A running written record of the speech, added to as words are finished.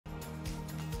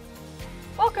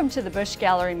Welcome to the Bush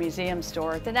Gallery Museum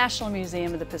Store at the National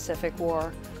Museum of the Pacific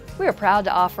War. We are proud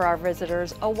to offer our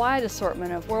visitors a wide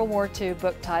assortment of World War II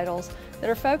book titles that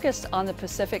are focused on the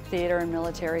Pacific theater and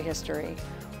military history.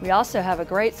 We also have a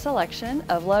great selection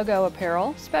of logo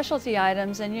apparel, specialty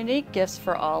items, and unique gifts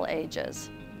for all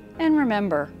ages. And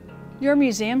remember, your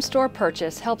museum store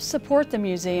purchase helps support the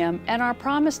museum and our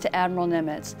promise to Admiral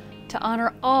Nimitz to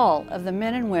honor all of the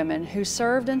men and women who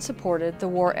served and supported the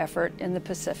war effort in the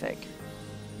Pacific.